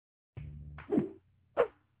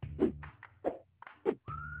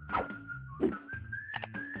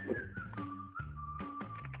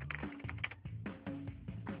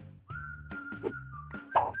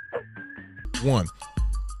1.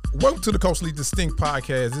 Welcome to the Culturally Distinct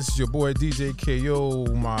Podcast. This is your boy DJ KO.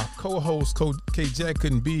 My co-host Coach K Jack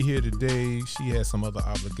couldn't be here today. She has some other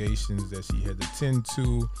obligations that she had to tend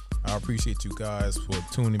to. I appreciate you guys for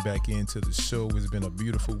tuning back into the show. It's been a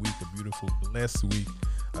beautiful week, a beautiful, blessed week.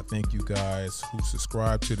 I thank you guys who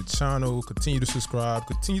subscribe to the channel. Continue to subscribe.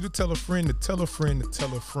 Continue to tell a friend, to tell a friend, to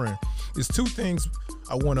tell a friend. There's two things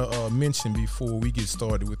I want to mention before we get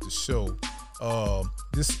started with the show.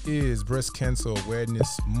 This is Breast Cancer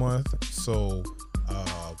Awareness Month, so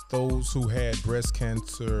those who had breast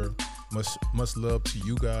cancer, much love to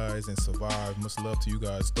you guys and survive. Much love to you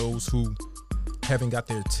guys. Those who haven't got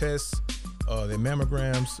their tests, their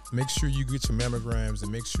mammograms, make sure you get your mammograms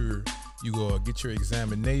and make sure you get your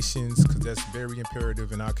examinations, because that's very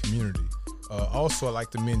imperative in our community. Also, I'd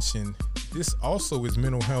like to mention this also is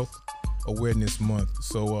Mental Health Awareness Month,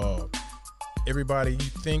 so everybody you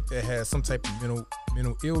think that has some type of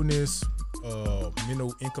mental illness,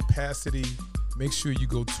 mental incapacity, make sure you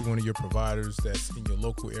go to one of your providers that's in your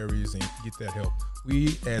local areas and get that help.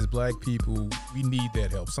 We as Black people, we need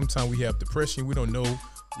that help. Sometimes we have depression, we don't know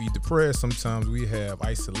we depressed. Sometimes we have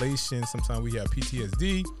isolation. Sometimes we have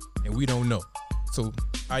PTSD and we don't know. So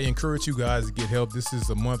I encourage you guys to get help. This is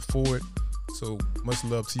a month for it. So much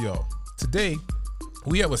love to y'all. Today,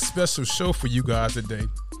 we have a special show for you guys today.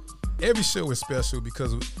 Every show is special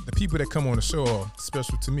because the people that come on the show are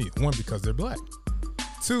special to me. One, because they're Black.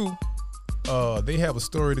 Two, they have a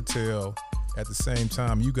story to tell. At the same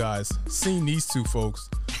time, you guys seen these two folks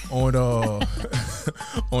on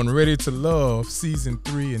on Ready to Love season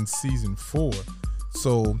 3 and season 4.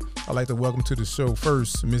 So I'd like to welcome to the show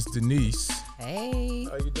first, Miss Denise. Hey.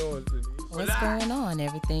 How you doing, Denise? What's going on?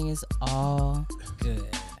 Everything is all good.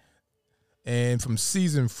 And from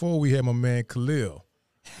season 4, we have my man Khalil.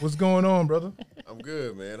 What's going on, brother? I'm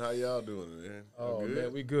good, man. How y'all doing, man? Oh, good?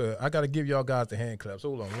 man, we good. I got to give y'all guys the hand claps.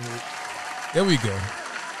 Hold on. There we go.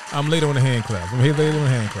 I'm late on the hand claps. I'm here late on the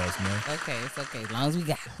hand claps, man. Okay, it's okay. As long as we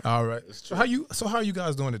got it. All right. So how are you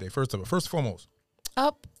guys doing today? First and foremost.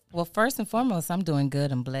 Well, first and foremost, I'm doing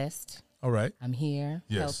good. I'm blessed. All right. I'm here,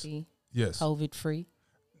 Yes. healthy, Yes. COVID-free.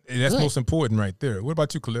 And that's Good. most important right there. What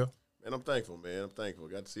about you, Khalil? Man, I'm thankful, man. I'm thankful.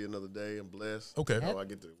 Got to see another day. I'm blessed. Okay. You know, I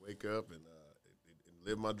get to wake up and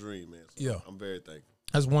live my dream, man. So Yeah. I'm very thankful.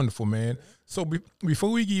 That's wonderful, man. So before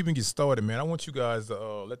we even get started, man, I want you guys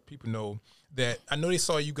to let people know that I know they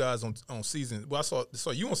saw you guys on season. Well, I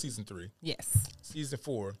saw you on season 3, Yes. season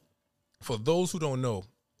 4. For those who don't know,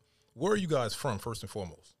 where are you guys from? First and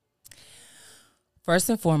foremost. First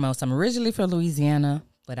and foremost, I'm originally from Louisiana,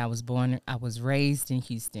 but I was raised in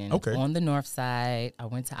Houston. Okay. On the north side. I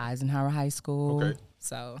went to Eisenhower High School. Okay.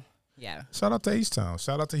 So, yeah. Shout out to H-Town.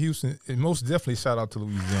 Shout out to Houston. And most definitely shout out to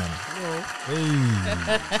Louisiana.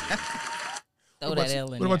 Hey. Throw that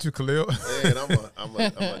L in What about you, Khalil? Man, I'm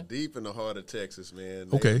a deep in the heart of Texas, man.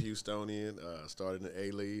 Okay. Native Houstonian. Started in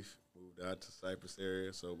A-Leaf, moved out to Cypress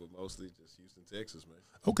area, so but mostly just Houston, Texas, man.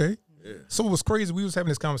 Okay. Yeah. So it was crazy. We was having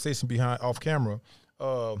this conversation off camera.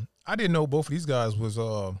 I didn't know both of these guys was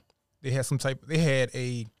they had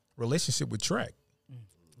a relationship with track.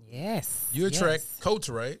 Yes. You're a yes. track coach,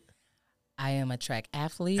 right? I am a track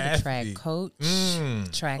athlete, a track coach,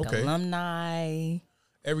 track okay. alumni,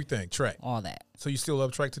 Everything, track. all that. So you still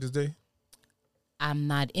love track to this day? I'm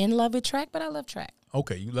not in love with track, but I love track.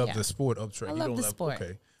 Okay, you love Yeah. the sport of track. I You love don't the sport.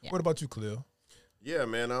 Okay. Yeah. What about you, Khalil? Yeah,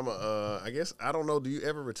 man. I guess I don't know. Do you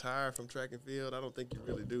ever retire from track and field? I don't think you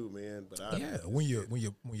really do, man. But When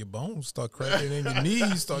your bones start cracking and your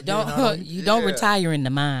knees start getting out. You don't retire in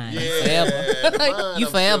the mind. Yeah, Forever. the mind, You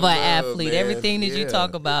I'm forever still an love, athlete. man. Everything that you Yeah.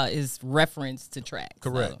 talk about is reference to track.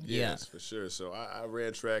 Correct. So, Yes, for sure. So I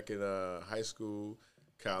ran track in high school,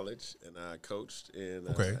 college, and I coached, and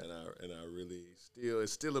Okay. and I really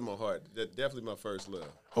it's still in my heart. Definitely my first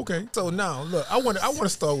love. Okay. So now look, I want to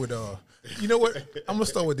start with you know what? I'm gonna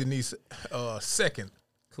start with Denise second,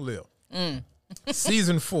 Khalil.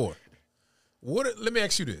 Season 4. Let me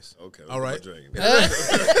ask you this. Okay. All right. Right.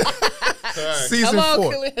 Season Come on,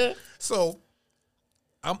 4. Khalil. So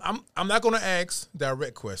I'm not gonna ask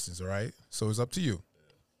direct questions, all right? So it's up to you.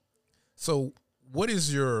 So what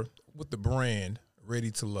is with the brand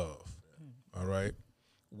Ready to Love? All right.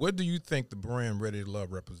 What do you think the brand Ready to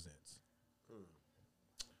Love represents?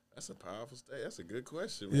 That's a powerful state. That's a good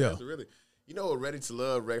question, man. Yeah. That's really, what Ready to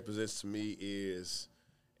Love represents to me is,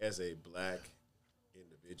 as a Black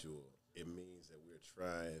individual, it means that we're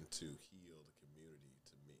trying to heal the community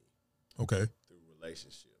to me. Okay. Through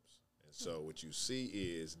relationships. And so what you see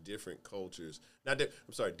is different cultures,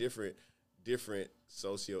 different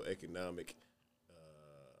socioeconomic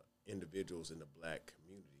individuals in the Black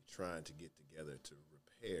community trying to get together to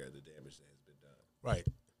repair the damage that has been Right.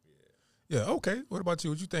 Yeah. Okay. What about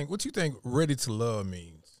you? What you think ready to love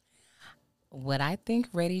means? What I think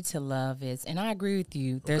ready to love is, and I agree with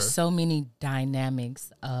you, there's Okay. so many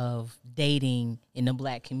dynamics of dating in the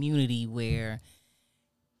Black community where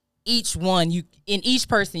each one, in each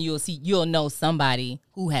person you'll know somebody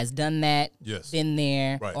who has done that, Yes. been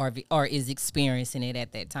there, Right. or is experiencing it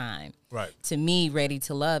at that time. Right. To me, ready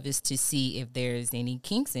to love is to see if there's any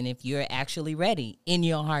kinks and if you're actually ready in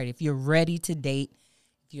your heart, if you're ready to date,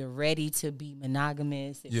 if you're ready to be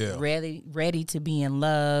monogamous, if Yeah. you're ready to be in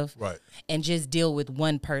love, Right. and just deal with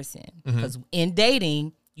one person. Because in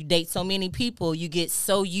dating, you date so many people, you get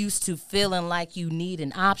so used to feeling like you need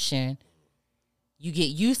an option. You get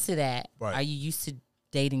used to that. Right. Are you used to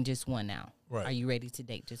dating just one now? Right. Are you ready to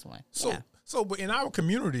date just one? But in our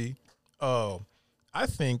community, I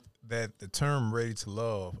think that the term "ready to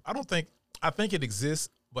love," I think it exists,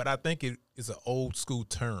 but I think it is an old school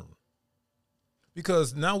term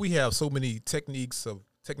because now we have so many techniques of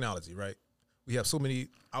technology, right? We have so many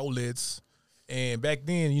outlets, and back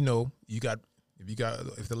then,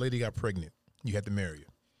 if the lady got pregnant, you had to marry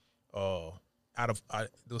her.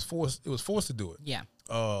 It was forced to do it. Yeah.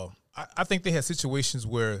 I think they had situations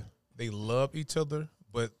where they loved each other,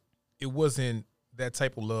 but it wasn't that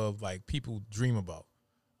type of love like people dream about.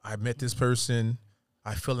 I met this person,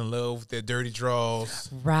 I fell in love with their dirty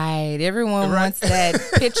draws. Right. Everyone Right. wants that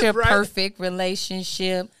picture Right. perfect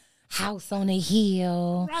relationship, house on a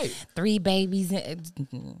hill, Right. 3 babies.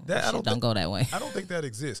 Don't go that way. I don't think that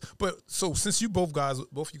exists. But so since both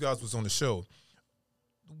you guys was on the show,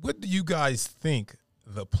 what do you guys think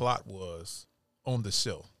the plot was on the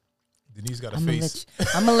show? Denise got a face.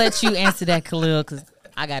 I'm gonna let you answer that, Khalil, because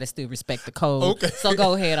I gotta still respect the code. Okay. So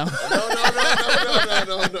go ahead on. No.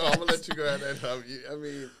 I'm gonna let you go ahead and help you. I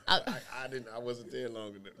mean, I wasn't there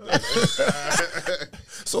long enough.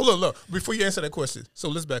 So look, before you answer that question, so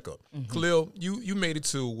let's back up. Khalil, you made it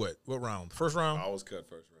to what round? First round? I was cut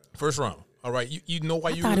first round. First round. All right. You know why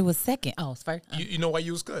I thought it was second. Oh, it's first. you know why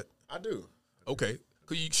you was cut? I do. Okay.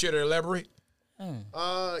 Could you share to elaborate?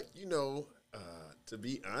 To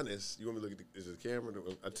be honest, you want me to look at the camera?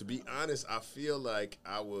 To be honest, I feel like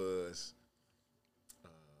I was, how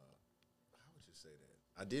would you say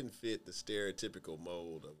that? I didn't fit the stereotypical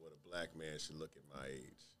mold of what a black man should look at my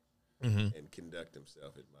age and conduct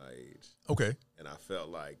himself at my age. Okay. And I felt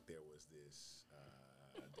like there was this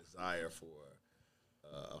desire for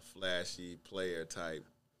a flashy player type.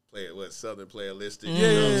 Southern player listed, you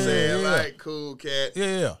know what I'm saying? Yeah. Like, cool cat.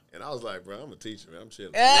 Yeah. And I was like, bro, I'm a teacher, man. I'm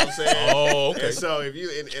chilling. You know what I'm saying? Oh, okay. And so if you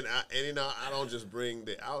I don't just bring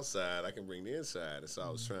the outside, I can bring the inside. And so I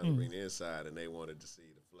was trying to bring the inside, and they wanted to see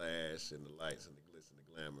the flash and the lights and the glitz and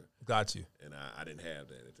the glamour. Got you. And I didn't have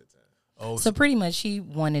that at that time. Oh, So pretty much, he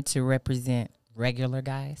wanted to represent regular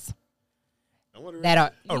guys I want to that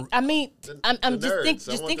are. I'm the just nerds.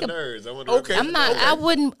 just I think want of. the nerds. I want to Okay. I'm not. Okay. I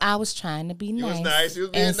wouldn't. I was trying to be You was nice. nice. You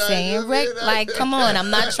was being and nice. saying You was being nice. like, come on. I'm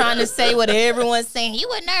not trying to say what everyone's saying. He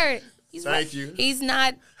was nerd. Thank you. He's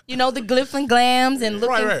not. The glif and glams and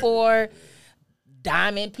looking Right. for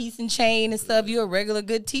diamond piece and chain and stuff. You're a regular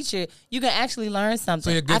good teacher. You can actually learn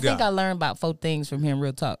something. you're a good I think guy. I learned about 4 things from him.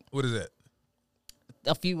 Real talk. what is that?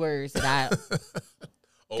 A few words that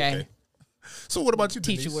I Okay. So what about you,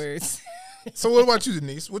 Denise? teach you words. So what about you,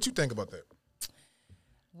 Denise? What you think about that?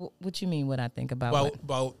 What you mean? What I think about? what?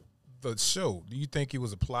 About the show? Do you think it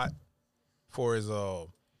was a plot for his? Do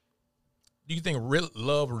you think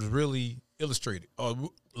love was really illustrated, or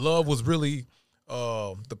love was really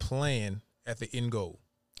the plan at the end goal?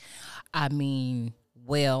 I mean,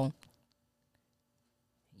 well,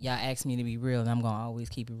 y'all asked me to be real, and I'm gonna always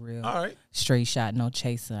keep it real. All right. Straight shot, no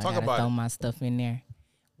chaser. Talk I gotta about throw it. my stuff in there.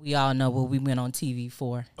 We all know what we went on TV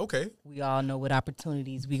for. Okay. We all know what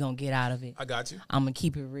opportunities we gonna get out of it. I got you. I'm gonna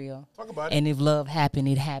keep it real. Talk about it. And if love happened,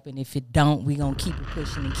 it happened. If it don't, we gonna keep it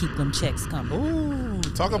pushing and keep them checks coming. Ooh,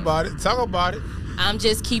 talk about it. Talk about it. I'm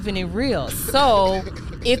just keeping it real. So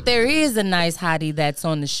if there is a nice hottie that's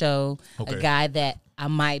on the show, Okay. a guy that I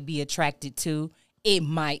might be attracted to, it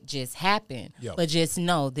might just happen. Yo. But just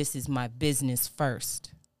know this is my business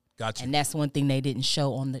first. Got you. And that's one thing they didn't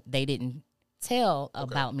tell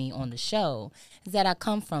about me on the show, is that I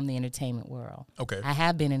come from the entertainment world. Okay. I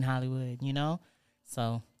have been in Hollywood,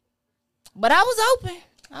 So, but I was open.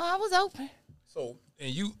 I was open. So,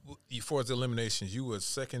 and you, for the eliminations, you were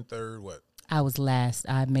second, third, what? I was last.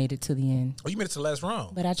 I made it to the end, Oh, you made it to the last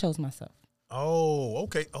round. but I chose myself. Oh,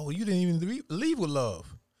 okay. Oh, you didn't even leave with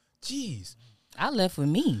love. Jeez. I left with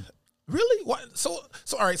me. Really? What? So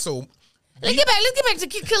all right. So Let's get back to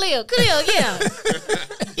Khalil. Khalil, yeah.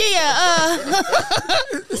 Yeah.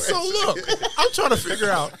 so look, I'm trying to figure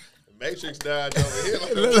out. Matrix died over here.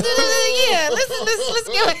 Yeah,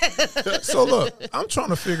 let's go. So look, I'm trying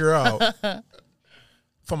to figure out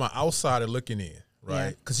from an outsider looking in, right? Yeah.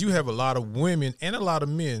 Because you have a lot of women and a lot of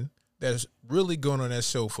men that's really going on that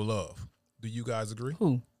show for love. Do you guys agree?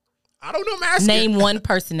 Who? I don't know. I'm asking. Name one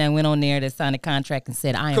person that went on there that signed a contract and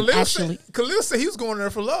said, "I am actually." Khalil said he was going there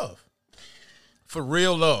for love, for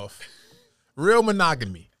real love, real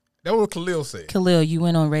monogamy. That's what Khalil said. Khalil, you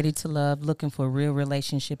went on Ready to Love looking for a real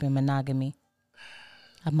relationship and monogamy.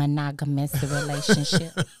 A monogamous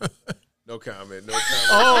relationship. No comment. No comment.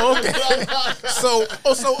 Oh,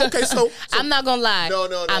 okay. So I'm not gonna lie.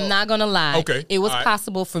 No. I'm not gonna lie. Okay. It was All right.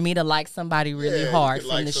 possible for me to like somebody really Yeah, hard you could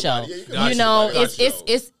from like the somebody. show. Yeah, you could like You know, somebody on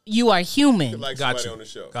the it's you are human. Like got somebody you on the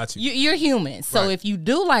show. Got you. You're human. So Right. if you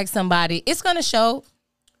do like somebody, it's gonna show.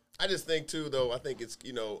 I just think too, though. I think it's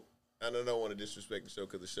I don't want to disrespect the show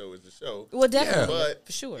because the show is the show. Well, definitely, But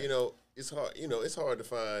for sure. it's hard. It's hard to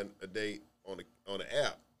find a date on the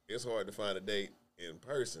app. It's hard to find a date in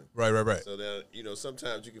person. Right. So then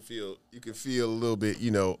sometimes you can feel a little bit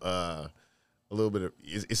a little bit of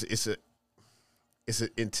it's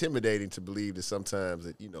intimidating to believe that sometimes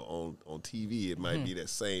that on TV it might be that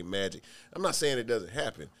same magic. I'm not saying it doesn't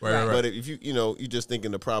happen, Right. but if you're just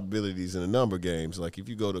thinking the probabilities in the number games. Like if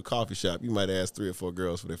you go to a coffee shop, you might ask 3 or 4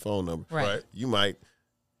 girls for their phone number. Right. You might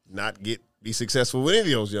not be successful with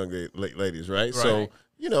any of those young ladies, right? So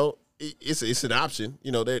it's an option.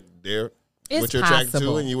 They're It's what you're attracted to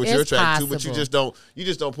possible. and what It's you're attracted to, but you possible.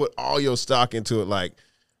 just don't put all your stock into it. Like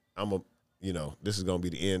this is gonna be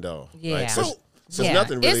the end all. Yeah. Right? So Yeah.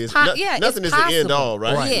 nothing really It's is. yeah, Nothing it's is the end possible. all,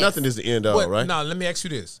 right? Right. Yes. Nothing is the end all, right? Now let me ask you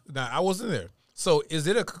this. Now I wasn't there. So is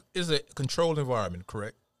it a controlled environment?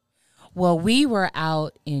 Correct. Well, we were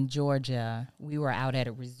out in Georgia. We were out at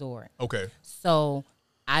a resort. Okay. So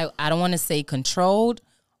I don't want to say controlled.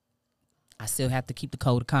 I still have to keep the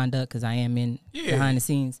code of conduct because I am in behind the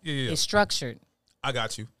scenes. Yeah. It's structured, I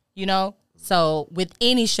got you. So with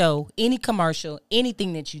any show, any commercial,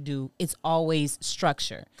 anything that you do, it's always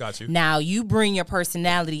structure. Got you. Now you bring your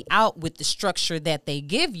personality out with the structure that they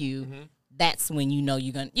give you. That's when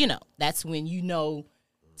you're gonna, that's when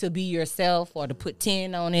to be yourself or to put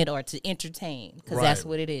 10 on it or to entertain because Right. that's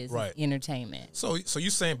what it is. Right. It's entertainment. So you're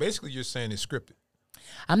saying it's scripted.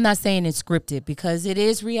 I'm not saying it's scripted because it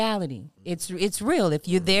is reality. It's real. If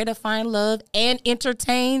you're there to find love and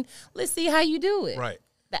entertain, let's see how you do it. Right.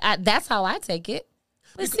 That's how I take it.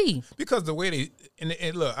 Let's see. Because the way they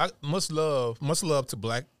and look, much love to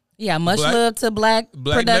Black. Yeah, much Black- love to Black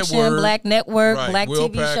production, Network. Black Network, Right. Black Will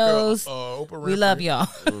TV Packer, shows. Oprah We Winfrey. love y'all.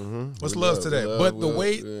 Much We love love- to we that. love But the Will.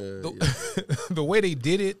 way Yeah, the way they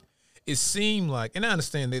did it, it seemed like, and I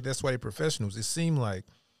understand that's why they're professionals. It seemed like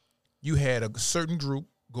you had a certain group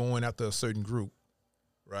going after a certain group,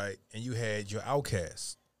 right? And you had your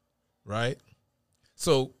outcasts, right?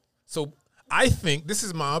 So I think this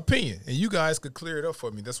is my opinion, and you guys could clear it up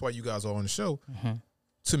for me. That's why you guys are on the show.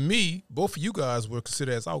 To me, both of you guys were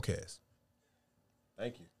considered as outcasts,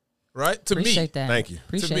 Thank you. right? To Appreciate me, that. Thank you. to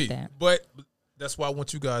Appreciate me. that. But that's why I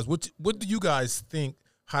want you guys. What do you guys think?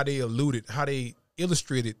 How they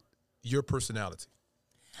illustrated your personality?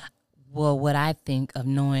 Well, what I think of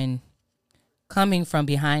coming from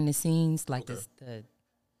behind the scenes, like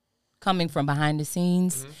coming from behind the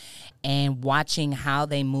scenes and watching how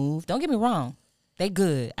they move. Don't get me wrong. They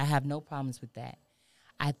good. I have no problems with that.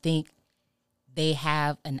 I think they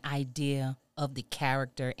have an idea of the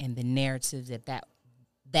character and the narratives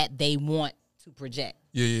that they want to project.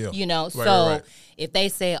 Yeah. Right, So right. if they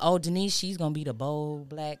say, "Oh, Denise, she's gonna be the bold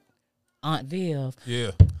Black Aunt Viv,"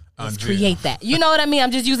 Yeah. let's create that. You know what I mean?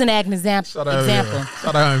 I'm just using that as an example. Shout out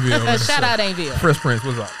Aunt Viv. Shout out Aunt Viv. Fresh Prince.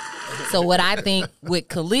 What's up? So what I think with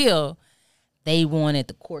Khalil, they wanted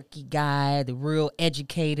the quirky guy, the real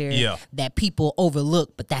educator that people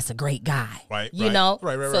overlook, but that's a great guy. Right, You right. know?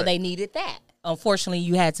 Right, So they needed that. Unfortunately,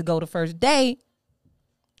 you had to go the first day.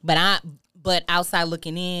 But outside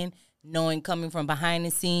looking in, knowing coming from behind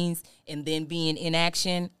the scenes and then being in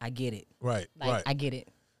action, I get it. Right. I get it.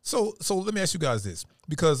 So let me ask you guys this,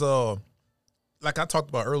 because like I talked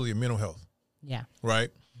about earlier, mental health. Yeah. Right.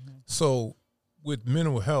 So with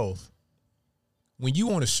mental health, when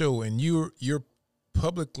you on a show and you're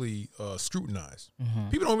publicly scrutinized,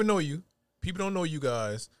 people don't even know you. People don't know you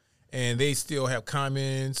guys, and they still have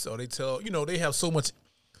comments, or they tell they have so much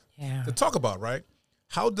to talk about. Right?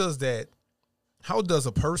 How does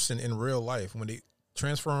a person in real life, when they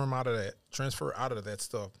transfer out of that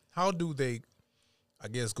stuff, how do they, I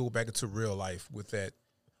guess, go back into real life with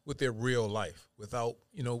their real life without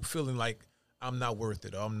feeling like I'm not worth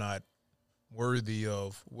it, or I'm not worthy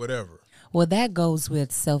of whatever? Well, that goes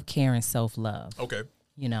with self-care and self-love. Okay.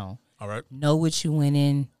 All right. Know what you went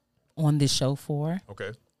in on this show for.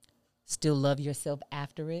 Okay. Still love yourself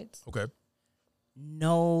after it. Okay.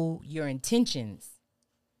 Know your intentions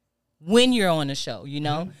when you're on a show, you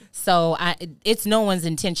know? So it's no one's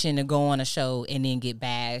intention to go on a show and then get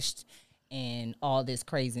bashed and all this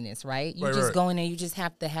craziness, right? You just go in there, you just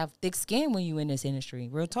have to have thick skin when you in this industry.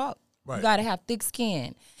 Real talk. Right. You got to have thick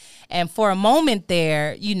skin. And for a moment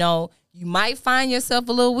there, you know, you might find yourself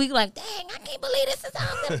a little weak, like, dang, I can't believe this is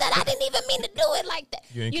something that I didn't even mean to do it like that.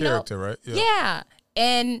 You're in character, right? Yeah.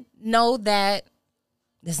 And know that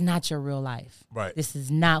this is not your real life. Right. This is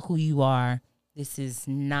not who you are. This is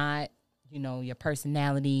not, you know, your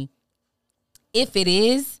personality. If it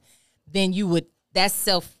is, then that's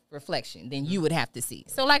self-reflection. Then you would have to see.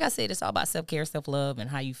 So like I said, it's all about self-care, self-love, and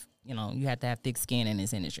how you have to have thick skin in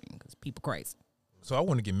this industry because people crazy. So I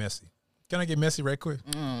want to get messy. Can I get messy right quick?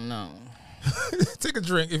 No. Take a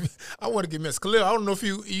drink. I want to get messy. Khalil, I don't know if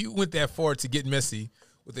you went that far to get messy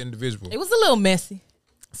with the individual. It was a little messy.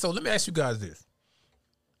 So let me ask you guys this.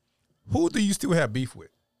 Who do you still have beef with?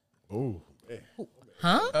 Oh, man.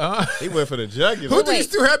 Huh? He went for the jugular. Who do you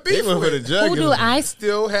still have beef He went with? for the jugular. Who do I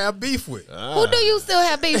Still have beef with? Who do you still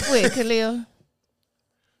have beef with, Khalil?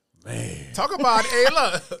 Man. Talk about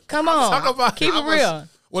look. Come on. Talk about Keep it real.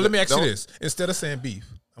 Well, let me ask you this. Instead of saying beef,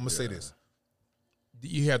 I'm going to say this. Do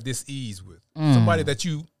you have this ease with somebody that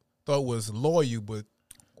you thought was loyal, but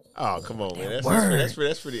Oh, come on, man. That's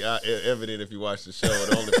pretty evident if you watch the show.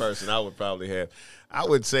 The only person I would probably have, I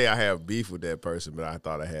would say I have beef with that person, but I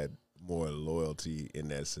thought I had more loyalty in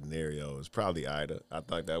that scenario. It's probably Ida. I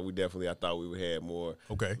thought we would have more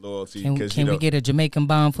loyalty. Can we get a Jamaican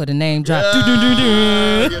bomb for the name drop?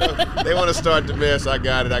 They want to start the mess. I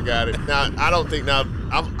got it. Now, I don't think I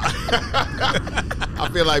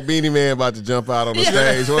feel like Beanie Man about to jump out on the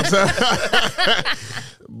stage one time.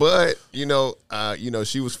 But,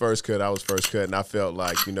 she was first cut, I was first cut, and I felt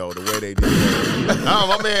like, the way they did it. Oh,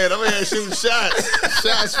 my man shooting shots.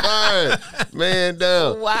 Shots fired. Man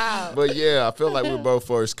down. Wow. But, yeah, I feel like we were both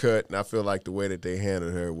first cut, and I feel like the way that they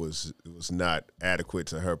handled her was not adequate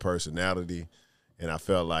to her personality. And I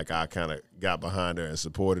felt like I kind of got behind her and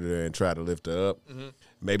supported her and tried to lift her up. Mm-hmm.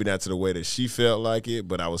 Maybe not to the way that she felt like it,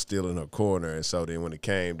 but I was still in her corner. And so then when it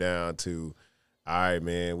came down to, all right,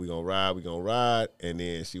 man, we gonna ride. And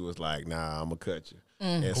then she was like, nah, I'm gonna cut you.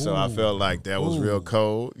 And so I felt like that was real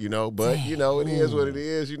cold, but it is what it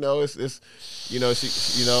is. What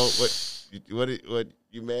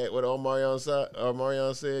you mad? What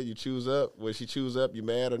Omarion said, you choose up. When she choose up, you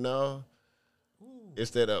mad or no?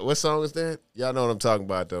 It's that. What song is that? Y'all know what I'm talking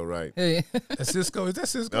about, though, right? That's Cisco. Is that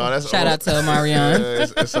Cisco? No, that's Shout out to Omarion.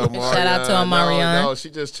 It's Omarion. Shout out to Omarion. No, she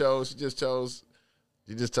just chose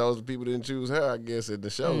the people didn't choose her, I guess, in the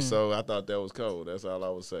show. So I thought that was cold. That's all I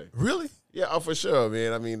would say. Really? Yeah, oh, for sure,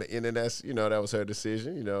 man. I mean, and then that's that was her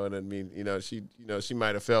decision, and I mean, she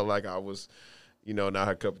might have felt like I was, not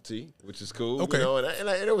her cup of tea, which is cool. Okay. And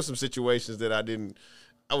there were some situations that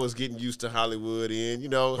I was getting used to Hollywood in,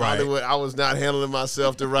 Right. Hollywood. I was not handling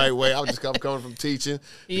myself the right way. I'm coming from teaching to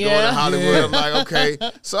going Yeah. to Hollywood. Yeah. I'm like, okay,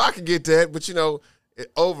 so I could get that, but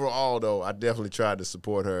overall though, I definitely tried to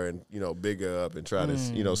support her and big her up and try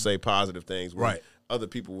to say positive things. When right. Other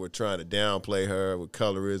people were trying to downplay her with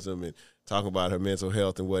colorism and talking about her mental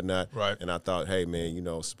health and whatnot. Right. And I thought, hey man,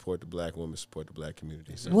 support the black woman, support the black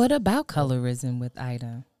community. So. What about colorism with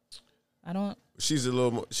Ida? She's a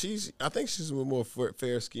little more. I think she's a little more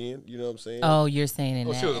fair skinned. You know what I'm saying? Oh, you're saying in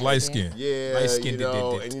that. She was light skinned. Yeah, light skinned.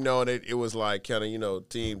 And it was like kind of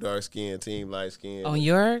team dark skin, team light skin. On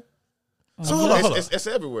your. So hold on. It's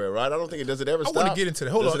everywhere, right? I don't think does it ever stop. I want to get into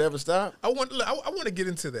that. Hold on. Does it ever stop? I want to get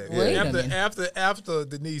into that. Wait a minute. After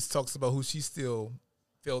Denise talks about who she still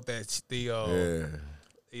felt that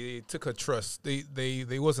they took her trust.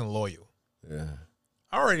 They wasn't loyal. Yeah.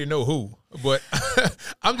 I already know who, but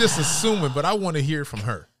I'm just assuming. But I want to hear from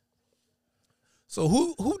her. So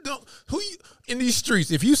who you, in these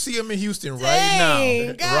streets? If you see them in Houston right now,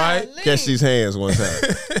 golly. right? Catch these hands one time.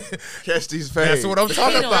 Catch these fades. That's what I'm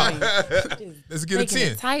talking Tight about. on me. Let's get a Making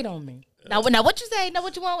 10. it tight on me. Now what you say? Now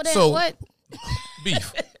what you want with that? So- What?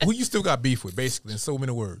 Beef. Who you still got beef with? Basically, in so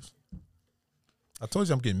many words. I told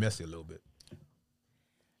you I'm getting messy a little bit.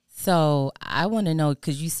 So I want to know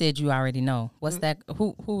because you said you already know. What's that?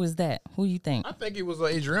 Who is that? Who you think? I think it was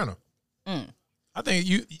Adriana. I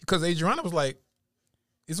think because Adriana was like,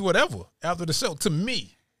 it's whatever after the show to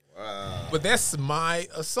me. Wow. But that's my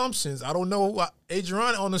assumptions. I don't know.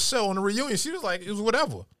 Adriana on the show, on the reunion, she was like, it was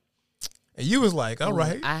whatever. And you was like, all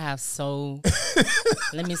right. I have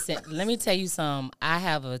let me tell you something. I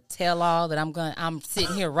have a tell all that I'm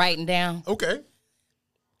sitting here writing down. Okay.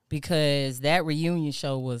 because that reunion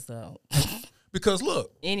show was Because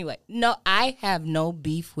look, anyway. No, I have no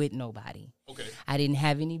beef with nobody. okay, I didn't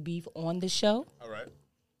have any beef on the show all right,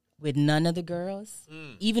 with none of the girls.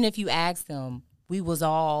 Even if you asked them, we was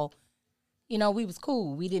all, we was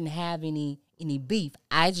cool. We didn't have any beef.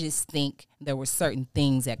 I just think there were certain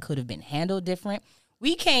things that could have been handled different.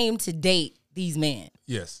 We came to date these men.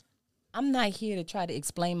 yes, I'm not here to try to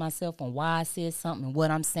explain myself on why I said something and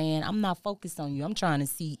what I'm saying. I'm not focused on you. I'm trying to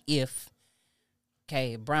see if,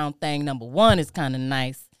 brown thing number 1 is kind of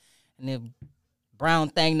nice, and if brown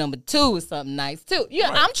thing number 2 is something nice too. Yeah,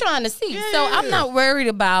 right. I'm trying to see. So I'm not worried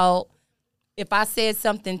about if I said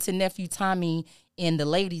something to nephew Tommy in the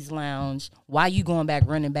ladies' lounge, why you going back,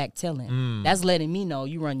 running back, telling? That's letting me know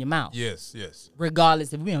you run your mouth. yes, yes,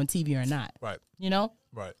 Regardless if we're on TV or not. right,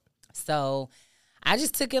 right. So I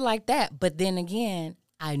just took it like that. But then again,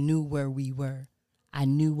 I knew where we were. I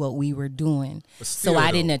knew what we were doing. Still, so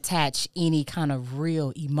I didn't attach any kind of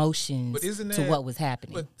real emotions to what was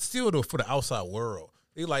happening. But still, though, for the outside world,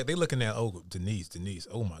 they looking at, oh, Denise.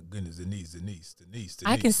 Oh, my goodness, Denise.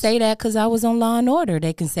 I can say that because I was on Law and Order.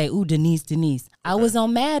 They can say, ooh, Denise. Okay. I was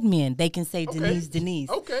on Mad Men. They can say Denise.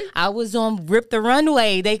 Okay. I was on Rip the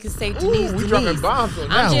Runway. They can say Denise. We dropping bombs on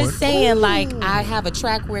that I'm just saying, Ooh. like, I have a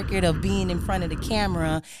track record of being in front of the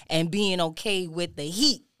camera and being okay with the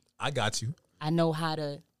heat. I got you. I know how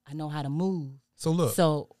to move. So look.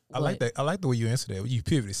 I like that. I like the way you answer that. You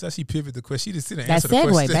pivoted. So she pivoted the question. She just didn't answer the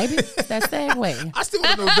question. That segue, baby. That segue. I still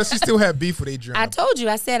want to know, does she still have beef with Adriana? I told you.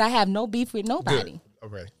 I said I have no beef with nobody. Good. All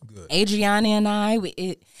right. Good. Adriana and I,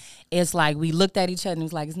 it's like we looked at each other and it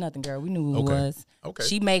was like, it's nothing, girl. We knew who it was. Okay.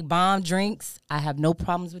 She make bomb drinks. I have no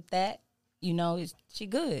problems with that. She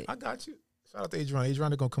good. I got you. Shout out to Adriana.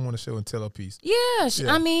 Adriana going to come on the show and tell her piece. Yeah.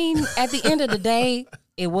 I mean, at the end of the day,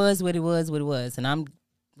 it was what it was. And I'm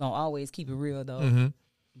going to always keep it real, though. Mm-hmm.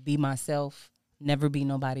 Be myself, never be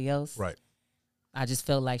nobody else. Right. I just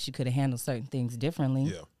felt like she could have handled certain things differently.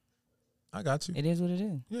 Yeah. I got you. It is what it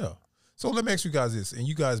is. Yeah. So let me ask you guys this, and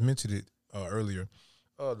you guys mentioned it earlier,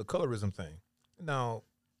 the colorism thing. Now,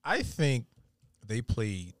 I think they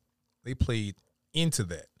played into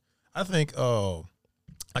that. I think,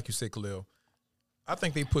 like you said, Khalil, I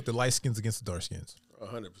think they put the light skins against the dark skins.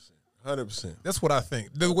 100%. That's what I think.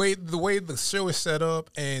 The way the show is set up,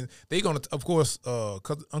 and they're gonna, of course,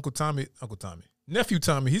 cause nephew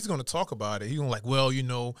Tommy, he's gonna talk about it. He's gonna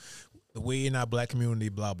the way in our black community,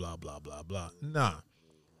 blah blah blah blah blah. Nah,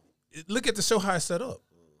 look at the show how it's set up.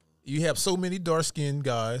 You have so many dark skinned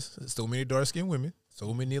guys, so many dark skinned women,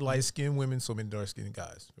 so many light skinned women, so many dark skinned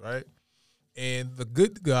guys, right? And the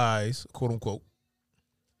good guys, quote unquote,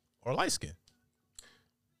 are light skinned.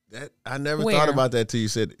 That I never thought about that till you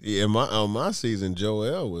said on my season,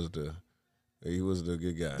 Joel was the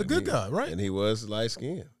good guy. The good guy, right? And he was light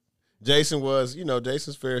skinned. Jason was,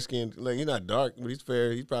 Jason's fair skinned. Like, he's not dark, but he's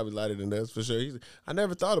fair. He's probably lighter than us for sure. I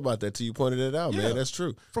never thought about that till you pointed it out, man. That's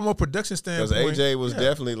true. From a production standpoint, because AJ was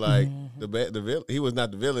definitely like the villain. He was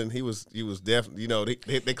not the villain. He was definitely.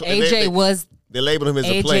 They labeled him as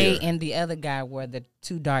a player. AJ and the other guy were the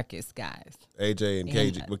two darkest guys. AJ and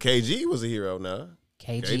KG, but KG was a hero now.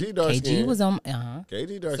 KG was on.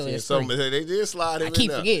 KG dark skin. So they did slide him in. I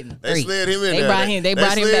keep forgetting. They slid him in. They brought him. They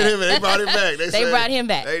brought him back. They brought him back. They brought him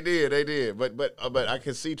back. They did. But I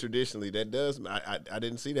can see traditionally that does. I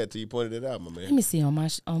didn't see that till you pointed it out, my man. Let me see on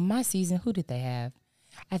my season. Who did they have?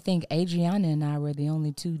 I think Adriana and I were the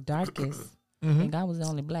only two darkest. I think I was the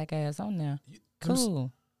only black ass on there.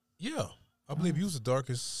 Cool. Yeah, I believe you was the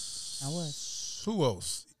darkest. I was. Who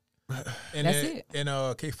else? And that's it. And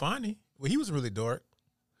Kfani. Well, he was really dark.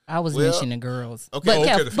 I was mentioning girls. Okay.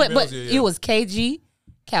 But it was KG,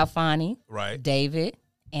 Calfani, right? David,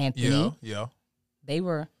 Anthony. Yeah. They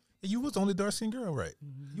were. You was the only dark skinned girl, right?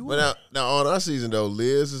 But now on our season though,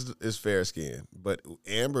 Liz is fair skinned, but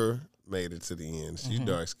Amber made it to the end. She's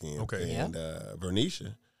dark skinned. Okay. And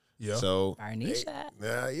Vernisha. Yeah. So Vernisha.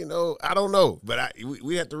 I don't know, but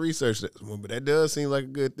we have to research that one. But that does seem like a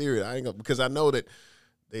good theory. I ain't gonna, because I know that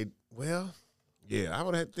they. Well, yeah, I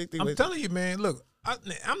would have to think. I'm telling you, man. Look,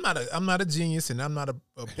 I'm not a genius, and I'm not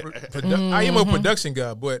I am a production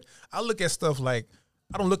guy, but I look at stuff like,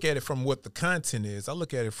 I don't look at it from what the content is. I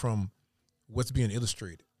look at it from what's being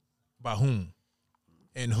illustrated by whom,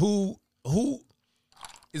 and who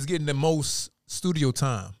is getting the most studio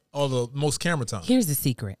time or the most camera time. Here's the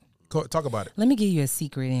secret. Talk about it. Let me give you a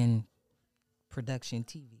secret in production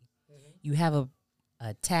TV. You have a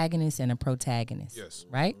antagonist and a protagonist. Yes.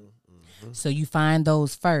 Right? So you find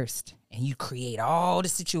those first, and you create all the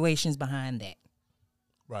situations behind that.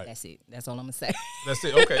 Right. That's it. That's all I'm going to say. That's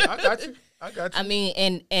it. Okay. I got you. I got you. I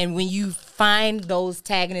mean, and when you find those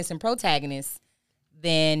antagonists and protagonists,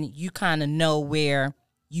 then you kind of know where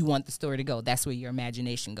you want the story to go. That's where your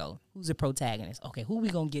imagination go. Who's the protagonist? Okay, who we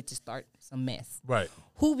gonna get to start some mess? Right.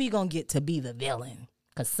 Who we gonna get to be the villain?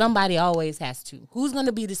 Because somebody always has to. Who's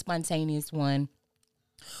gonna be the spontaneous one?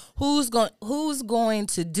 Who's going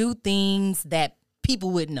to do things that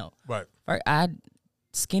people wouldn't know? Right. I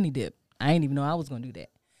skinny dip. I didn't even know I was gonna do that.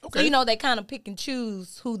 Okay. So they kind of pick and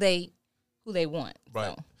choose who they want.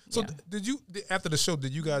 Right. So did you after the show?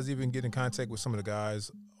 Did you guys even get in contact with some of the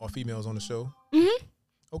guys or females on the show? Mm-hmm.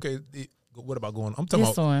 Okay. What about going? I'm talking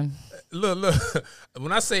This about. one. Look.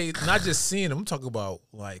 When I say not just seeing them, I'm talking about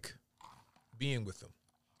like being with them.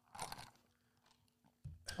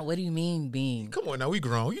 What do you mean being? Come on now, we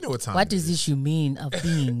grown. You know what time. What it does is. this you mean of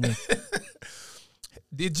being with?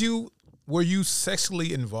 Were you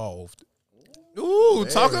sexually involved? Ooh,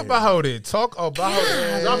 talk about it. Talk about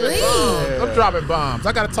it. Dropping bombs. I'm dropping bombs.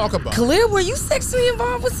 I gotta talk about it. Khalil, were you sexually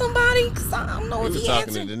involved with somebody? Because I don't know He if was he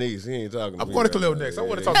talking to answered. Denise. He ain't talking to I'm me going to right Khalil now. next. I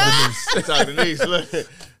want to Yeah, talk to Denise. He talking to Denise.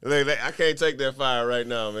 Look, I can't take that fire right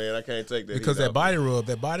now, man. I can't take that. Because heat that off.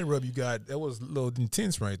 body rub you got, that was a little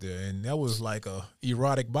intense right there. And that was like a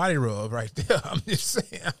erotic body rub right there. I'm just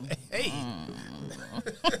saying. Hey.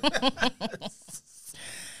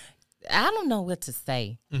 I don't know what to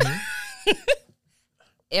say. Mm-hmm.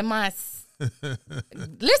 Am I? Listen,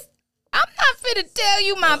 I'm not fit to tell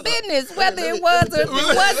you my business whether it was or if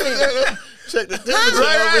it wasn't. Check the temperature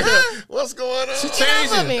over here. What's going on? She Get off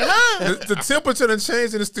of changing. me, huh? The temperature done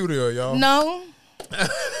changed in the studio, y'all. No,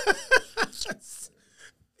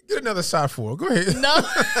 Get another shot for her. Go ahead. no.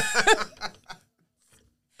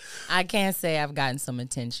 I can't say I've gotten some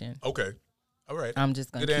attention. Okay. All right. I'm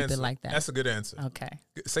just gonna Good keep answer. it like that. That's a good answer. Okay.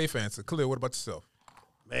 Safe answer. Khalil, what about yourself?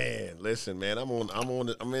 Man, listen, man. I'm in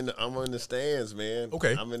the stands, man.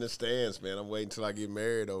 Okay. I'm in the stands, man. I'm waiting till I get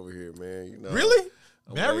married over here, man. You know. Really?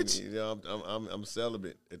 I'm Marriage? waiting, you know, I'm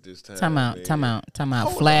celibate at this time. Time out. man. Time out.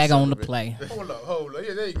 Hold Flag on, on the celibate. play. Hold up.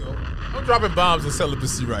 Yeah, there you go. I'm dropping bombs on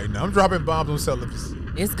celibacy right now. I'm dropping bombs on celibacy.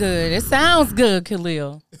 It's good. It sounds good,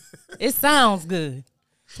 Khalil. It sounds good.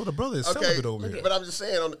 So the brother is Okay, celibate over here. but I'm just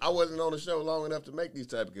saying, I wasn't on the show long enough to make these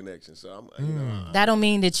type of connections. So I'm, you know. That don't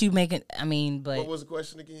mean that you make it. I mean, What but was the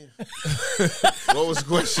question again? What was the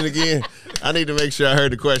question again? I need to make sure I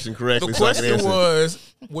heard the question correctly. The so I can question answer.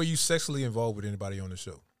 was, were you sexually involved with anybody on the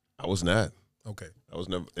show? I was not. Okay. I was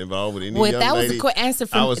never involved with any well, if young that was lady. the answer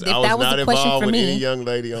for I me, was, if I was that was not a question involved for with any me, young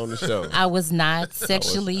lady on the show. I was not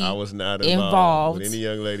sexually I was not involved with any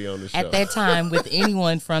young lady on the show. at that time with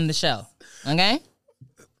anyone from the show. Okay,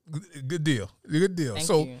 Good deal. Good deal. Thank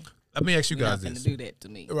so you. let me ask you you're guys not gonna this. do that to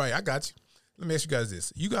me. Right, I got you. Let me ask you guys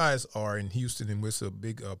this. You guys are in Houston, and it's a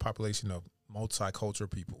big population of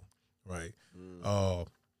multicultural people, right?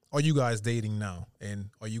 Are you guys dating now? And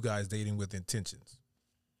are you guys dating with intentions?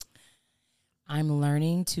 I'm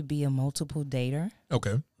learning to be a multiple dater,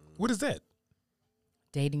 Okay. What is that?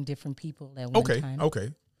 dating different people at one time. Okay.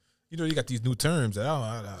 You know, you got these new terms.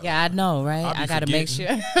 That Yeah, I know, right? I'll be I got to make sure.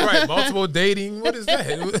 forgetting. Right, multiple dating. What is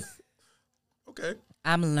that? Okay.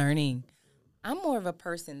 I'm learning. I'm more of a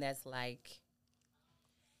person that's like,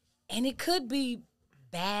 and it could be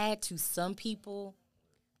bad to some people,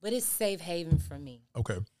 but it's safe haven for me.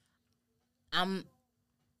 Okay.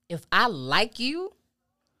 If I like you,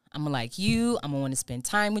 I'm gonna like you. I'm gonna want to spend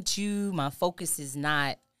time with you. My focus is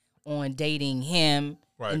not on dating him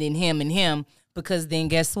Right. and then him and him, because then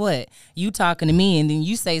guess what? You talking to me and then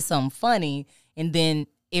you say something funny and then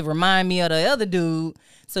it remind me of the other dude.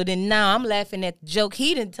 So then now I'm laughing at the joke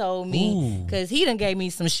he done told me Ooh. because he done gave me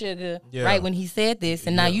some sugar Yeah. right when he said this,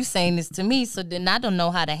 and now you saying this to me. So then I don't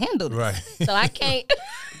know how to handle this. Right. So I can't.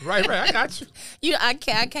 Right. I got you. I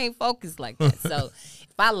can't focus like that. So if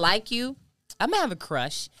I like you, I'm gonna have a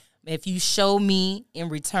crush. If you show me in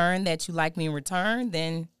return that you like me in return,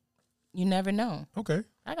 then you never know. Okay.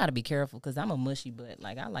 I gotta be careful because I'm a mushy butt.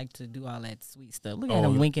 Like I like to do all that sweet stuff. Look at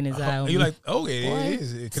him winking his eye. On You me. like, okay, it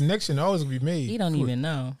is. A connection always be made. He don't even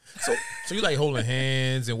know. So you like holding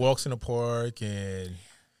hands and walks in the park and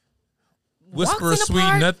Walks whisper in the sweet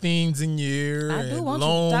park? nothings in your ear I do and want you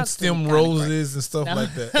to long talk to stem me kinda roses and stuff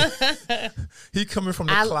like that. He coming from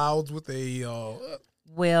the I- clouds with a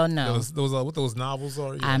Well, no, those what those novels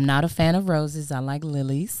are. Yeah. I'm not a fan of roses. I like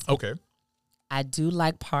lilies. Okay. I do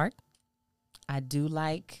like park. I do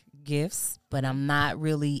like gifts, but I'm not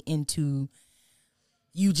really into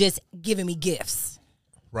you just giving me gifts.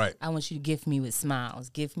 Right. I want you to gift me with smiles.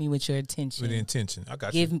 Gift me with your attention. With the intention. I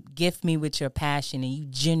got you. Gift me with your passion and you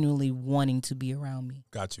genuinely wanting to be around me.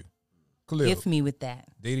 Got you. Khalil, Gift me with that.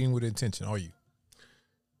 dating with intention. Are you?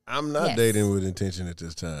 I'm not dating with intention at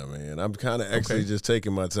this time, man. I'm kind of actually just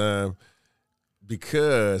taking my time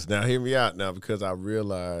because, now hear me out now, because I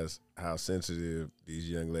realize how sensitive these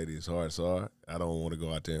young ladies' hearts are. I don't want to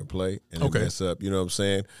go out there and play and then mess up, you know what I'm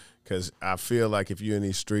saying? Because I feel like if you're in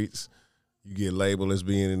these streets, you get labeled as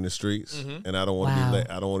being in the streets, and I don't want to be.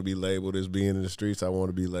 I don't want to be labeled as being in the streets. I want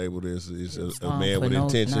to be labeled as a man with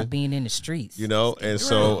intention. Not being in the streets, you know. And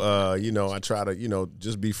so, you know, I try to, you know,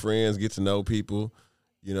 just be friends, get to know people,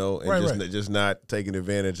 you know, and just not taking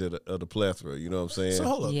advantage of the plethora. You know what I'm saying? So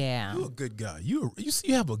hold up, you're a good guy. You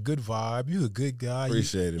have a good vibe. You're a good guy.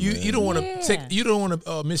 Appreciate it. Man. You don't want to take. You don't want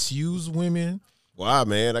to misuse women. Why,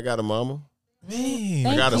 man? I got a mama. Man,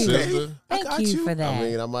 I got a sister. Thank you for that. I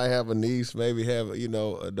mean, I might have a niece, maybe have, you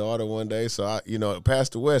know, a daughter one day. So, I, you know,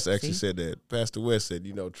 Pastor West actually said that. Pastor West said,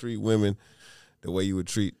 you know, treat women the way you would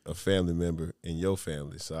treat a family member in your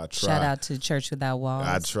family. So I try. Shout out to Church Without Walls.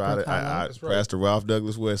 I try to. Pastor Ralph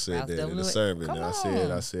Douglas West said that in the sermon.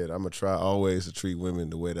 And I said, I'm going to try always to treat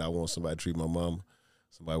women the way that I want somebody to treat my mom.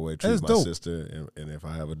 Somebody way to treat my sister, and if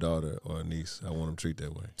I have a daughter or a niece, I want them to treat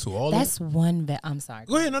that way. To all that's one. I'm sorry.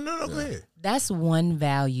 Go ahead. No. Go ahead. That's one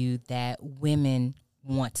value that women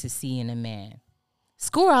want to see in a man.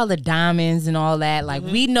 Screw all the diamonds and all that. Like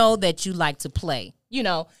we know that you like to play. You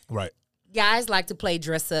know, right? Guys like to play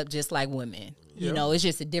dress up just like women. You know, it's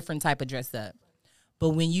just a different type of dress up. But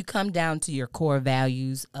when you come down to your core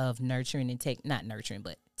values of nurturing and not nurturing,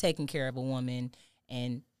 but taking care of a woman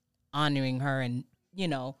and honoring her and, you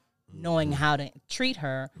know, knowing how to treat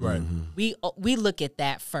her, right? We look at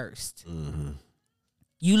that first.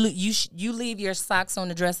 You leave your socks on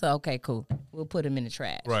the dresser. Okay, cool. We'll put them in the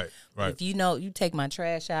trash. Right. If you know you take my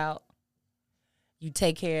trash out, you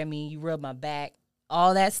take care of me, you rub my back,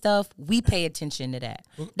 all that stuff. We pay attention to that.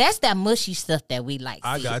 That's that mushy stuff that we like.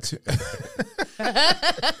 I got you.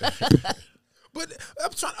 But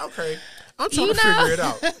I'm trying to figure it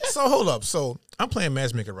out. So hold up. So I'm playing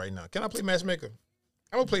matchmaker right now. Can I play matchmaker?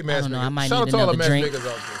 I'm gonna play matchmaker. I might Shout need out to all the another drink.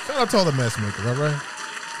 matchmakers out there. Shout out to all the matchmakers, all right?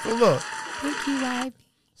 So look. Thank you, Ivy.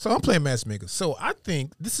 So I'm playing matchmaker. So I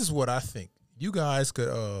think this is what I think. You guys could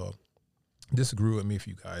disagree with me if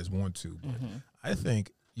you guys want to, but I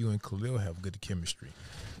think you and Khalil have good chemistry.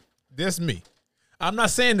 That's me. I'm not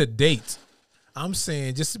saying to date. I'm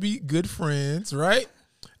saying just to be good friends, right?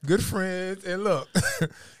 Good friends. And look,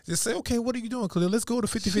 just say, okay, what are you doing, Khalil? Let's go to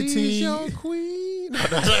 50-50. She's your queen.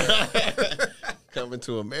 Coming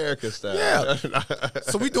to America style. Yeah.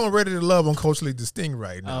 So we doing Ready to Love on Culturally Distinct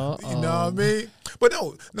right now. You know what I mean? But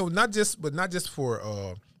no, not just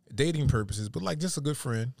for dating purposes, but like just a good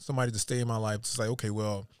friend, somebody to stay in my life. Just like, okay,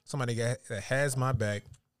 well, somebody that has my back,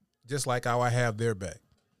 just like how I have their back.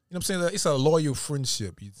 You know what I'm saying? It's a loyal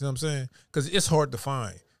friendship. You know what I'm saying? Because it's hard to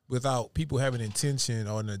find without people having intention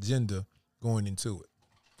or an agenda going into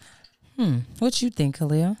it. What you think,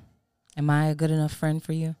 Khalil? Am I a good enough friend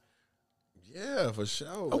for you? Yeah, for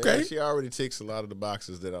sure. Okay. Man. She already ticks a lot of the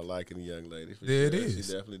boxes that I like in a young lady. There it sure. is. She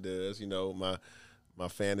definitely does. You know, my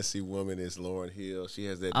fantasy woman is Lauryn Hill. She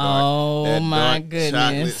has that dark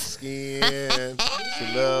chocolate skin.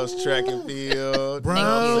 She loves track and field.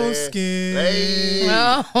 Brown skin. Hey.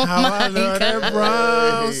 Oh, How I my love that God.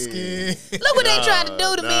 brown skin. Look what they trying to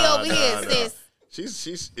do to me over here, sis.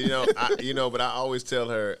 She's but I always tell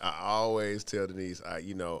Denise,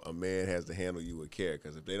 a man has to handle you with care,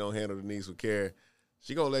 because if they don't handle Denise with care,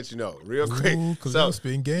 she gonna let you know real quick. Because I'm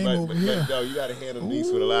spitting game over here. No, you gotta handle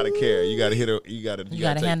Denise with a lot of care. You gotta hit her. You gotta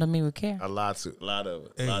handle me with care. A lot of it.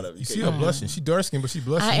 Hey, a lot of it. You see her blushing. She dark skinned, but she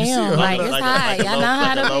blushing. I You see am. her? Like, it's high. Y'all know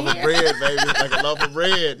how to like a loaf be of bread, baby. Like a loaf of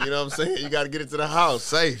bread. You know what I'm saying? You gotta get it to the house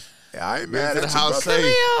safe. Yeah, I ain't Get mad it to at the house safe.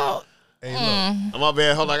 Khalil. Hey, look. I'm my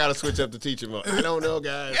bad. Hold on, I gotta switch up the teacher mode. I don't know,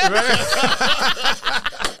 guys.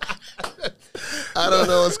 I don't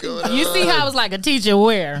know what's going on. You see how I was like a teacher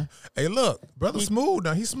where? Hey, look, brother, smooth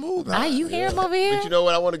now. He's smooth now. You hear him over here? But you know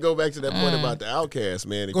what? I want to go back to that point about the outcast,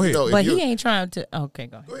 man. Go ahead. But he ain't trying to. Okay,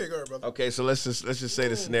 go. Go ahead, brother. Okay, so let's just say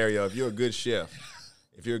the scenario. If you're a good chef,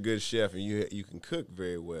 and you can cook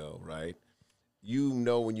very well, right? You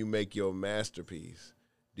know when you make your masterpiece,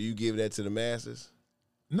 do you give that to the masses?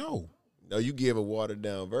 No, you give a watered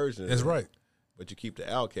down version. that's right. But you keep the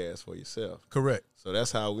outcast for yourself. Correct. So that's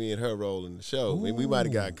how we and her roll in the show. I mean, we might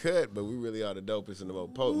have got cut, but we really are the dopest and the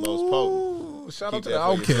most potent. Shout out Keep to the that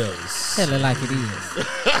for yourself. outcasts. Tell it like it is.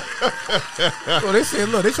 So they say,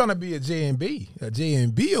 look, they trying to be a J&B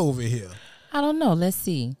over here. I don't know. Let's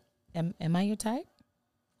see. Am I your type?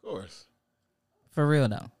 Of course. For real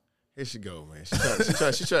though. Here she go, man.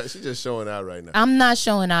 She's just showing out right now. I'm not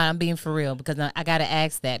showing out. I'm being for real because I gotta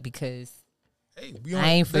ask that because Hey,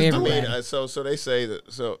 I ain't for everybody. So they say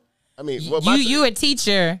that. So I mean, you a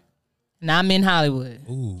teacher, and I'm in Hollywood.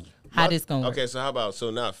 Ooh. How this gonna work? Okay, so how about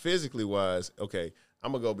now physically wise? Okay,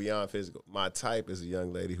 I'm gonna go beyond physical. My type is a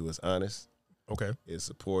young lady who is honest, Okay. is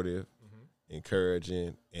supportive,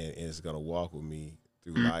 encouraging, and is gonna walk with me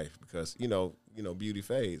through life because you know beauty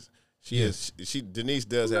fades. Denise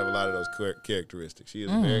does have a lot of those characteristics. She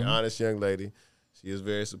is a very honest young lady. She is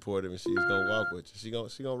very supportive, and she's gonna walk with you.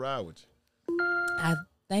 She gonna ride with you. I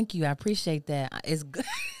thank you. I appreciate that. It's good.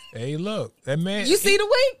 Hey, look, that man. You see the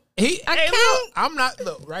way? I'm not.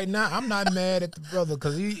 Look, right now, I'm not mad at the brother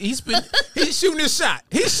because he's shooting his shot.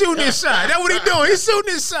 He's shooting his shot. That's what he's doing. He's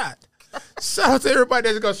shooting his shot. Shout out to everybody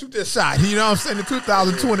that's gonna shoot this shot. You know what I'm saying? In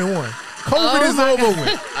 2021, COVID is over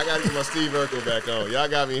with. I gotta get my Steve Urkel back on. Y'all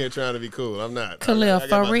got me here trying to be cool. I'm not. Khalil,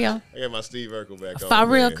 for real. I got my Steve Urkel back on.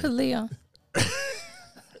 For real, man. Khalil.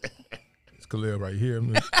 It's Khalil right here.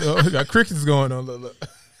 Got crickets going on. Look.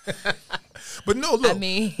 But no, look, I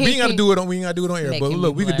mean, we ain't gotta do it on air. But making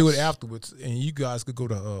look, me we could do it blush. afterwards, and you guys could go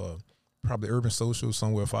to probably Urban Social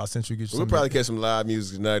somewhere. 5th Century. Get you We'll some- probably catch some live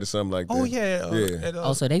music tonight or something like that. Oh yeah, Yeah. at,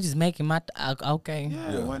 Oh, so they just making my okay.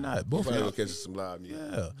 yeah, why not? Both of Probably y'all. gonna catch some live music.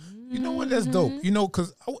 Yeah, you know what? That's dope. You know,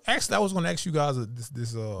 because actually, I was going to ask you guys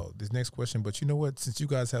this next question, but you know what? Since you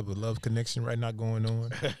guys have a love connection right now going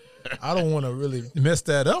on, I don't want to really mess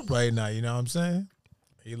that up right now. You know what I'm saying?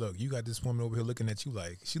 Hey, look, you got this woman over here looking at you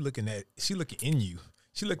like she looking in you.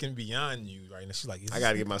 She looking beyond you right now. She's like, I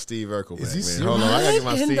gotta get my Steve Urkel Is back, he man. Hold on, I gotta get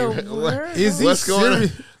my What in Steve. the world? Is he What's going on?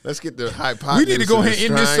 serious? Let's get the hypotenuse. We need to go ahead and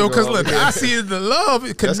end this show because look, I I see the love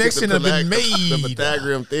connection have been made. The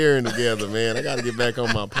Pythagorean theorem together, man. I got to get back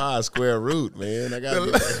on my pi square root, man. I got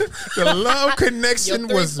to get back. The love connection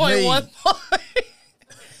was made.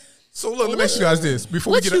 So look, let me ask you guys this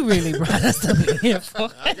before What we get you really brought us up in here for?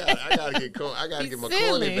 I got to get my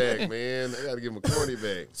corny back, man. I got to get my corny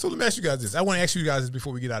back. So let me ask you guys this. I want to ask you guys this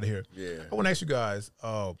before we get out of here. Yeah. I want to ask you guys,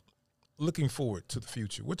 looking forward to the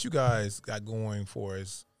future, what you guys got going for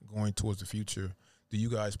us going towards the future? Do you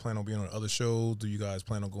guys plan on being on other shows? Do you guys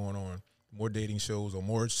plan on going on more dating shows or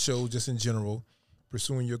more shows just in general,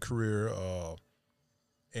 pursuing your career?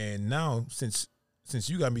 And now, since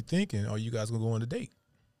you got me thinking, are you guys going to go on a date?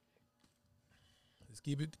 Let's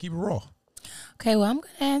keep it raw. Okay, well, I'm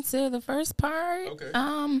gonna answer the first part. Okay.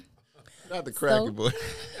 Not the cracker boy.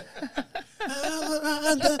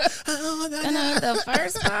 The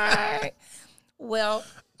first part. Well,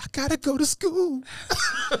 I gotta go to school.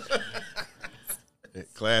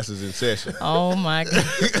 Class is in session. oh my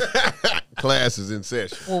God. Class is in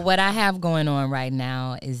session. Well, what I have going on right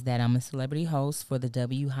now is that I'm a celebrity host for the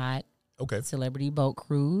W Hot Okay. Celebrity Boat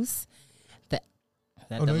Cruise. The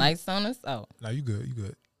no, lights on us? Oh. Now you good. You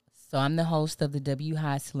good. So I'm the host of the W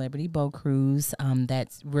Hot Celebrity Boat Cruise.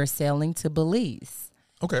 We're sailing to Belize.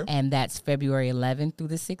 Okay. And that's February 11th through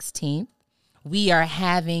the 16th. We are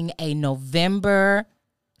having a November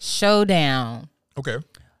showdown, Okay.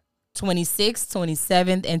 26th,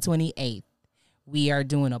 27th, and 28th. We are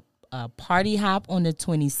doing a party hop on the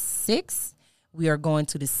 26th. We are going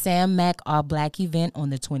to the Sam Mack All Black event on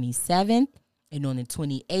the 27th. And on the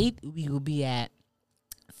 28th, we will be at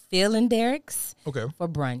Phil and Derek's Okay. for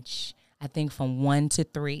brunch, I think from 1 to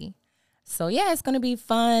 3. So, yeah, it's going to be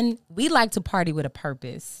fun. We like to party with a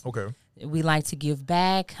purpose. Okay. We like to give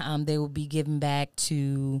back. They will be giving back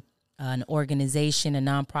to an organization, a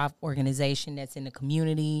nonprofit organization that's in the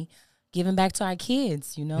community, giving back to our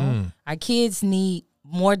kids, you know. Our kids need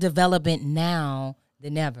more development now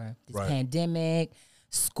than ever. This Right. pandemic,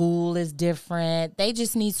 school is different. They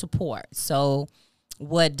just need support. So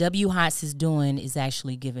what W Hots is doing is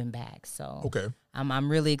actually giving back. So Okay.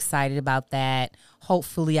 I'm really excited about that.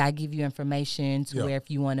 Hopefully, I give you information to Yeah. where if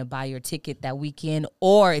you want to buy your ticket that weekend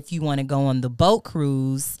or if you want to go on the boat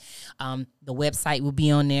cruise, the website will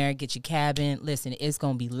be on there. Get your cabin. Listen, it's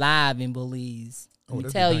going to be live in Belize. Let me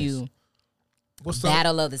that'd be tell nice. you, What's up?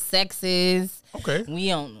 Battle of the Sexes. Okay.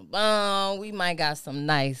 We on the bone. We might got some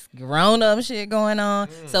nice grown-up shit going on.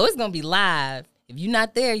 So it's going to be live. If you're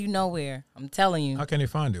not there, you know where. I'm telling you. How can they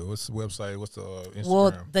find it? What's the website? What's the Instagram?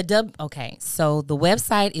 Well, so the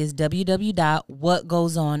website is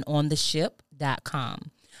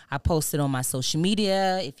www.whatgoesonontheship.com. I posted on my social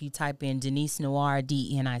media. If you type in Denise Noir,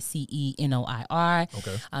 DeniceNoir,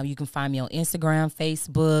 Okay. You can find me on Instagram,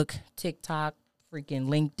 Facebook, TikTok, freaking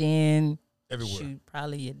LinkedIn. Everywhere. Shoot,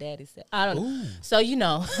 probably your daddy said. I don't know. Ooh. So you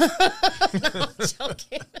know, I'm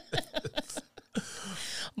joking.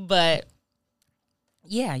 But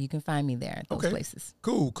yeah, you can find me there at those Okay. places.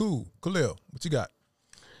 Cool. Khalil, what you got?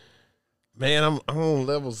 Man, I'm on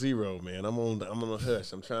level 0, man. I'm on a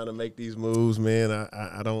hush. I'm trying to make these moves, man.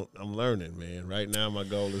 I'm learning, man. Right now my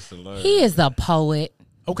goal is to learn. He is a poet.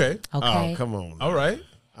 Okay. Okay. Oh, come on. All right.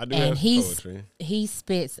 I do And have poetry. he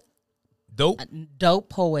spits Dope.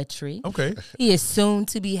 poetry. Okay. He is soon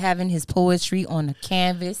to be having his poetry on a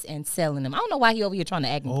canvas and selling them. I don't know why he over here trying to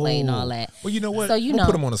act and play and all that. Well, you know what? So you We'll know,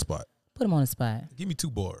 put him on the spot. put him on the spot. Give me 2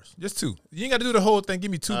 bars. Just 2. You ain't got to do the whole thing. Give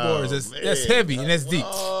me 2 bars. That's Man. heavy and that's deep.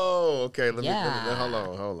 Oh, okay. Let me Yeah.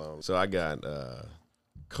 hold on. So I got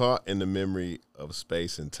caught in the memory of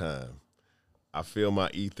space and time. I feel my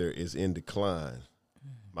ether is in decline.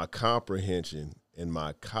 My comprehension and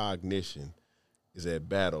my cognition is at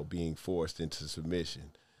battle, being forced into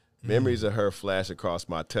submission. Memories of her flash across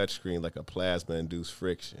my touchscreen like a plasma-induced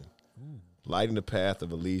friction, lighting the path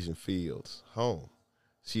of Elysian fields, home.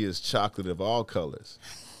 She is chocolate of all colors,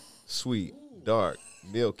 sweet, dark,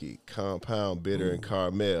 milky, compound, bitter, and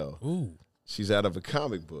caramel. Ooh. She's out of a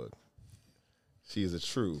comic book. She is a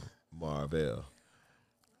true Marvel.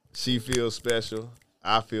 She feels special.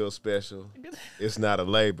 I feel special. It's not a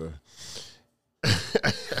labor.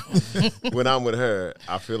 When I'm with her,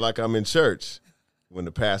 I feel like I'm in church. When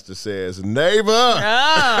the pastor says, neighbor,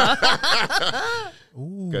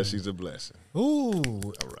 because she's a blessing. Ooh.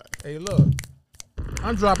 All right. Hey, look.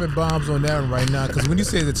 I'm dropping bombs on that one right now because when you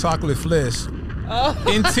say the chocolate flesh,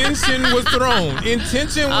 intention was thrown.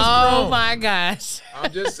 Intention was Oh thrown. my gosh.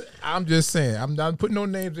 I'm just saying. I'm not putting no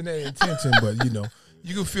names in that intention, but you know,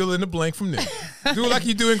 you can fill in the blank from there. Do it like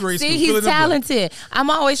you do in grade school. See, Fill in he's the blank. talented. I'm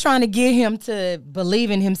always trying to get him to believe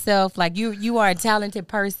in himself. Like you are a talented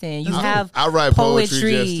person. You have I write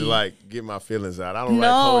poetry just to like get my feelings out. I don't write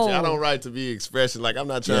No. poetry. I don't write to be expression. Like I'm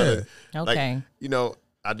not trying to. Like, Okay. you know,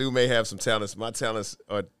 I may have some talents. My talents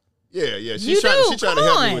are. Yeah. You She's trying do. to help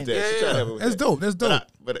Come me with that. She's trying to help me with That's that. dope. That's dope.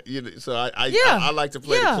 But you know, so I Yeah. like to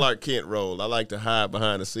play Yeah. the Clark Kent role. I like to hide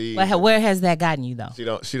behind the scenes. But where has that gotten you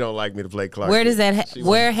though? She don't like me to play Clark. Where does Kent. that? She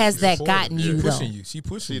Where won't. has that She's gotten you though? pushing you. She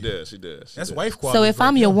pushing She you. does. She does. That's does. wife quality. So if right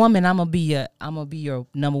I'm your there. woman, I'm gonna be your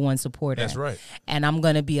number one supporter. That's right. And I'm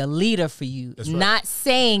gonna be a leader for you. That's right. Not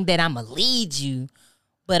saying that I'm gonna lead you,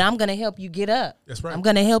 but I'm gonna help you get up. That's right. I'm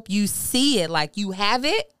gonna help you see it like you have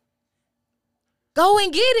it. Go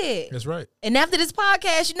and get it. That's right. And after this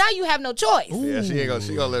podcast, now you have no choice. Yeah, she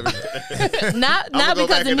gonna let me. Not go because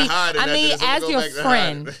back of into me. hiding I after mean, this. I'ma as go your back to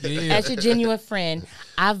friend, hiding. Yeah. as your genuine friend,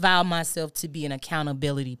 I vow myself to be an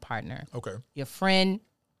accountability partner. Okay. Your friend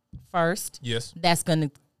first. Yes. That's going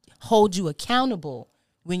to hold you accountable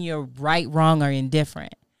when you're right, wrong, or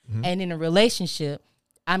indifferent. And in a relationship,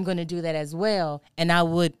 I'm going to do that as well. And I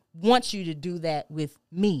would want you to do that with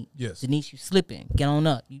me. Yes. Denise, you slipping. Get on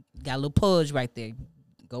up. You got a little pudge right there.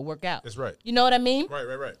 Go work out. That's right. You know what I mean?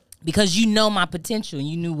 Right. Because you know my potential and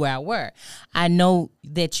you knew where I were. I know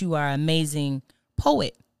that you are an amazing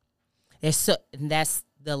poet. That's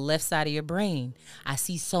the left side of your brain. I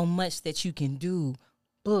see so much that you can do.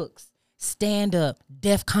 Books, stand up,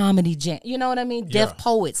 deaf comedy jam. You know what I mean? Yeah. Deaf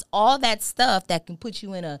poets, all that stuff that can put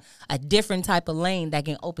you in a different type of lane that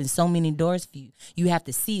can open so many doors for you. You have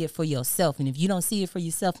to see it for yourself. And if you don't see it for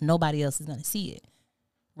yourself, nobody else is going to see it.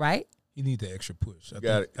 Right? You need the extra push. I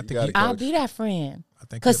got it. think You got it. I'll be that friend. I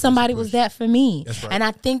think Because somebody was that for me. That's right. And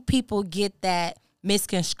I think people get that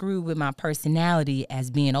misconstrued with my personality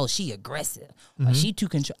as being, oh, she aggressive. Or she too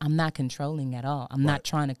control. I'm not controlling at all. I'm not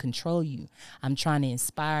trying to control you. I'm trying to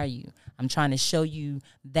inspire you. I'm trying to show you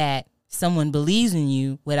that someone believes in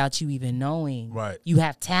you without you even knowing. Right. You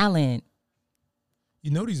have talent. You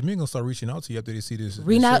know these men gonna start reaching out to you after they see this.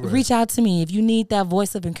 Reach out to me. If you need that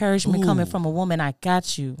voice of encouragement coming Ooh. from a woman, I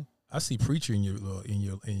got you. I see preacher in your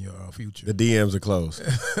future. The DMs are closed.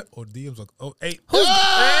 Or DMs. Hey, Who's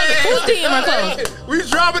DM are closed? we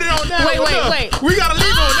dropping it on that. Wait, one. wait, wait. We gotta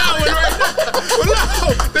leave on that one right now.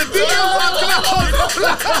 The DMs are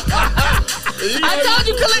closed. I told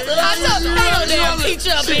you, ain't no damn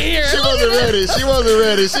teacher up in here. She wasn't ready. She wasn't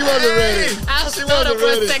ready. I stood up for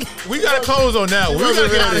a second. We gotta close on that one. We gotta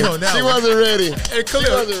get out of here on that She one. wasn't ready. Hey, She wasn't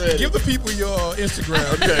Khalil, ready. give the people your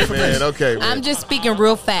Instagram. Okay, man. Okay, man. I'm just speaking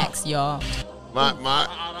real facts, y'all. My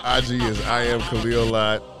IG is I am Khalil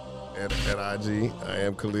Lot at IG. I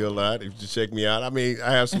am Khalil Lot. If you check me out, I mean,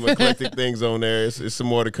 I have some eclectic things on there. It's some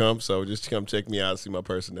more to come, so just come check me out, see my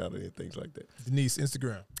personality and things like that. Denise,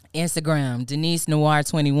 Instagram, Denise Noir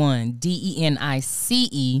 21,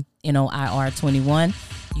 DENICE NOIR 21.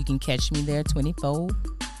 You can catch me there 24,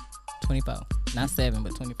 not 7,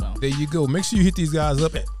 but 24. there you go. Make sure you hit these guys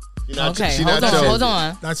up. Okay, hold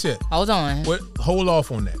on. Not yet. Hold on. What? Hold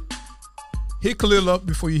off on that. Hit Khalil up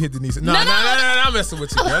before you hit Denise. No, I'm messing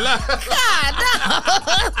with you, girl.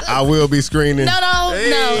 I will be screening. No.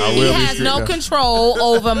 I He will be has no straight now. control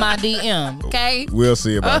over my DM, okay? We'll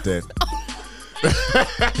see about that.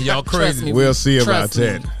 Y'all crazy. me. We'll see about Trust me.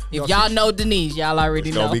 that. If y'all know Denise, y'all already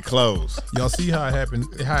It's know. gonna be closed. Y'all see how it happened.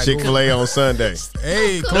 How it Chick-fil-A on Sunday. goes.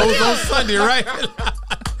 Hey, closed on Sunday, right?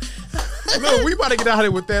 Look, we about to get out of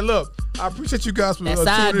here with that. Look, I appreciate you guys for That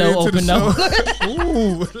side tuning door into the open show.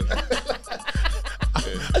 Ooh.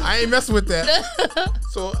 I ain't messing with that.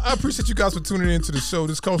 So I appreciate you guys for tuning into the show.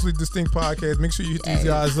 This Culturally Distinct podcast. Make sure you hit these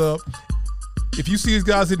guys up. If you see these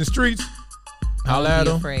guys in the streets, holla at Don't be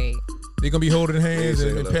them. afraid. They're gonna be holding hands Yeah,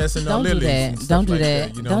 and say passing out Don't do lilies. that. and stuff Don't do like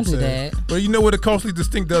that. You know Don't what I'm do saying? that. But you know what the Culturally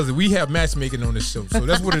Distinct does? Is we have matchmaking on this show, so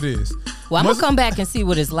that's what it is. Well, I'm Must- gonna come back and see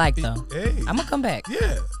what it's like, though. Hey, I'm gonna come back.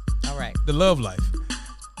 yeah, All right. the love life.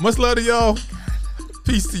 Much love to y'all.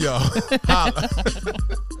 Peace to y'all. Holla.